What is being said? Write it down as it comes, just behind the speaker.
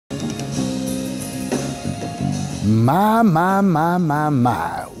My.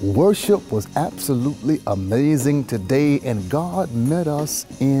 Worship was absolutely amazing today, and God met us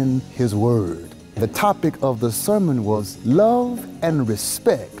in His Word. The topic of the sermon was love and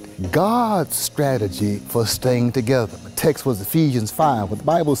respect, God's strategy for staying together. The text was Ephesians 5, where the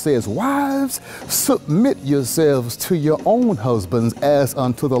Bible says, "Wives, submit yourselves to your own husbands as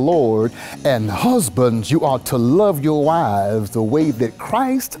unto the Lord, and husbands, you ought to love your wives the way that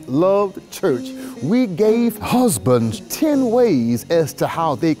Christ loved the church." We gave husbands 10 ways as to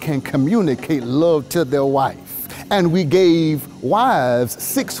how they can communicate love to their wife. And we gave wives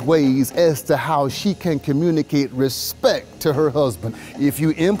 6 ways as to how she can communicate respect to her husband. If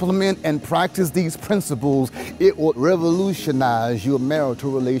you implement and practice these principles, it will revolutionize your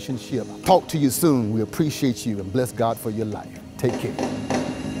marital relationship. Talk to you soon. We appreciate you and bless God for your life. Take care.